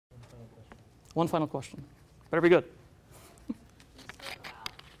One final question. Better be good.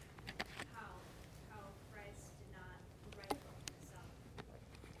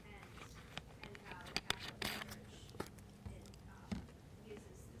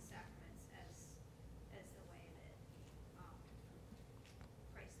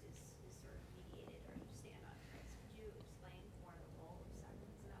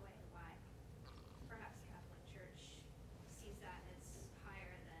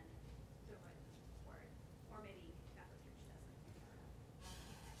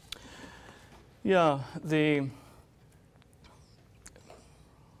 Yeah, the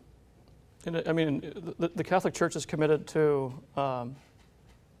Catholic Church is committed to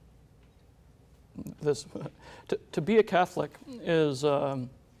this. To be a Catholic is to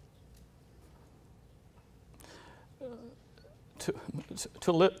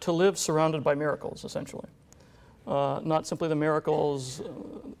live surrounded by miracles, essentially. Not simply the miracles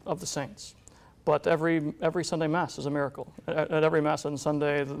of the saints, but every Sunday Mass is a miracle. At every Mass on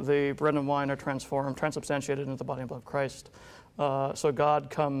Sunday, the bread and wine are transformed, transubstantiated into the body and blood of Christ. So God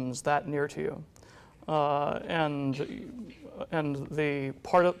comes that near to you, and the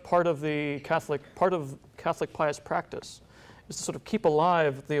part of Catholic pious practice is to sort of keep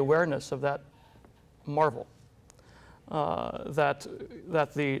alive the awareness of that marvel. That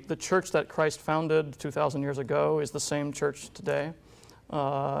the church that Christ founded 2,000 years ago is the same church today.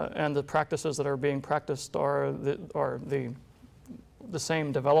 And the practices that are being practiced are the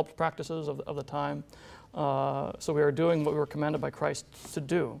same developed practices of the time. So we are doing what we were commanded by Christ to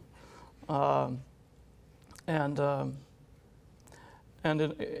do. And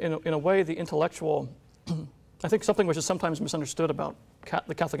in a way, the intellectual, I think something which is sometimes misunderstood about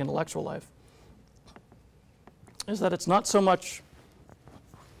the Catholic intellectual life is that it's not so much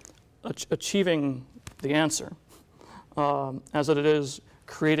achieving the answer, as it is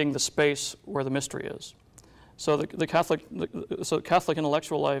creating the space where the mystery is. So the Catholic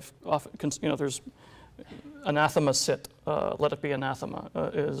intellectual life often, there's anathema sit, let it be anathema,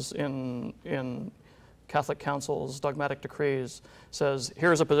 is in Catholic councils, dogmatic decrees, says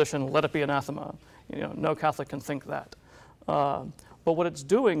here's a position, let it be anathema. No Catholic can think that. But what it's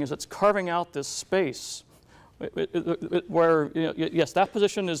doing is it's carving out this space where, yes, that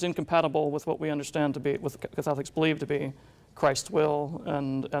position is incompatible with what we understand to be, what Catholics believe to be Christ's will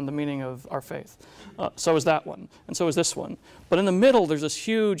and the meaning of our faith. So is that one, and so is this one. But in the middle, there's this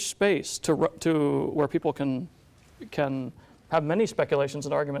huge space to where people can have many speculations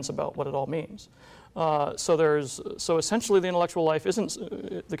and arguments about what it all means. So essentially, the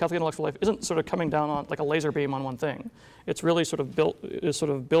Catholic intellectual life isn't sort of coming down on like a laser beam on one thing. It's really sort of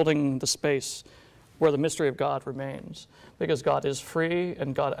building the space where the mystery of God remains, because God is free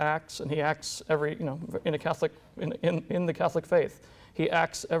and God acts, and He acts in the Catholic faith. He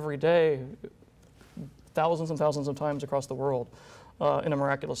acts every day, thousands and thousands of times across the world, in a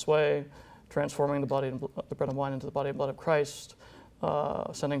miraculous way, transforming the bread and wine into the body and blood of Christ,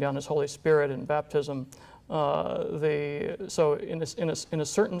 sending down His Holy Spirit in baptism. So in a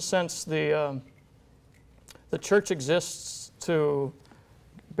certain sense, the Church exists to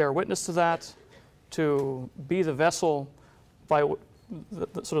bear witness to that, to be the vessel by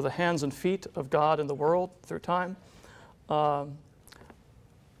sort of the hands and feet of God in the world through time, to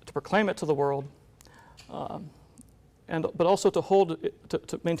proclaim it to the world, but also to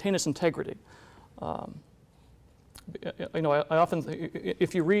to maintain its integrity. I often,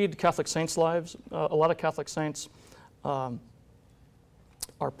 if you read Catholic saints' lives, a lot of Catholic saints are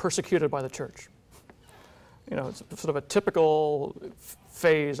persecuted by the Church. It's sort of a typical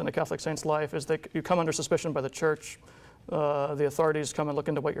phase in a Catholic saint's life is that you come under suspicion by the Church. The authorities come and look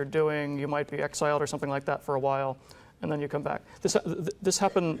into what you're doing. You might be exiled or something like that for a while, and then you come back. This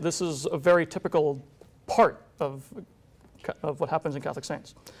happened. This is a very typical part of what happens in Catholic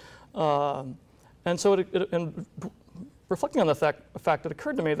saints. And so, reflecting on the fact, it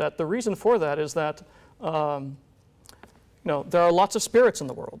occurred to me that the reason for that is that there are lots of spirits in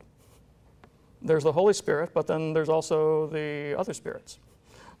the world. There's the Holy Spirit, but then there's also the other spirits,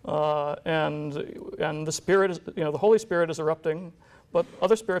 and the Spirit is, the Holy Spirit is erupting, but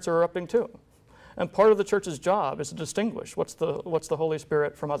other spirits are erupting too. And part of the Church's job is to distinguish what's the Holy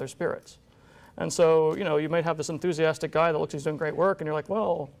Spirit from other spirits. And so you may have this enthusiastic guy that looks like he's doing great work, and you're like,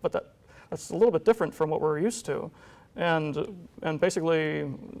 well, but that's a little bit different from what we're used to. And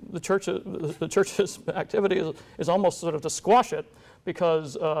basically, the church's activity is almost sort of to squash it,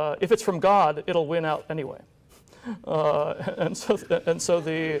 because if it's from God, it'll win out anyway. So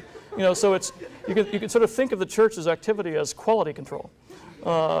it's you can sort of think of the church's activity as quality control,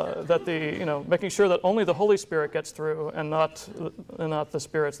 that making sure that only the Holy Spirit gets through and not the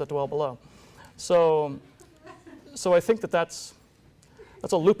spirits that dwell below. So I think that's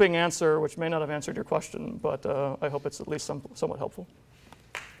a looping answer, which may not have answered your question, but I hope it's at least somewhat helpful.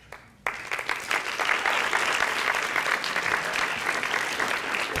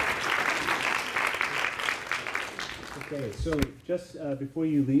 Okay, so just before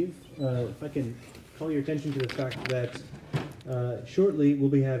you leave, if I can call your attention to the fact that shortly we'll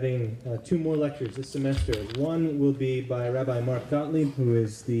be having 2 more lectures this semester. One will be by Rabbi Mark Gottlieb, who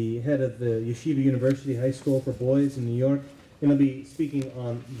is the head of the Yeshiva University High School for Boys in New York, and he'll be speaking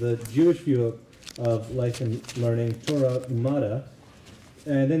on the Jewish view of life and learning, Torah Umada.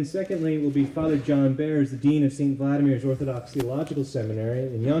 And then secondly will be Father John Bears, the Dean of St. Vladimir's Orthodox Theological Seminary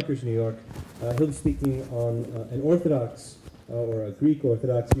in Yonkers, New York. He'll be speaking on an Orthodox, or a Greek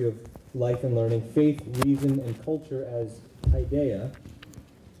Orthodox view of life and learning, faith, reason, and culture as idea.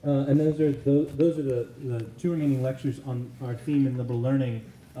 And those are the 2 remaining lectures on our theme in liberal learning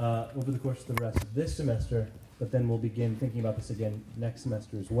over the course of the rest of this semester, but then we'll begin thinking about this again next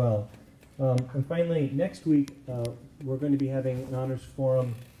semester as well. And finally, next week, we're going to be having an honors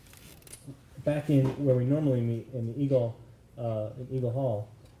forum back in where we normally meet in the Eagle Hall,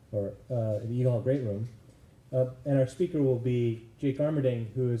 or in the Eagle Hall Great Room. And our speaker will be Jake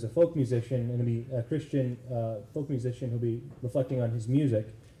Armerding, who is a folk musician, and he'll be a Christian folk musician who'll be reflecting on his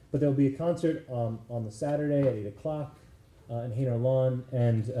music. But there'll be a concert on the Saturday at 8 o'clock in Hainer Lawn,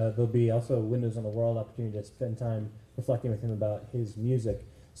 and there'll be also Windows on the World opportunity to spend time reflecting with him about his music.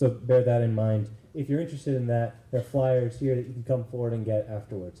 So bear that in mind. If you're interested in that, there are flyers here that you can come forward and get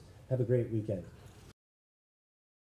afterwards. Have a great weekend.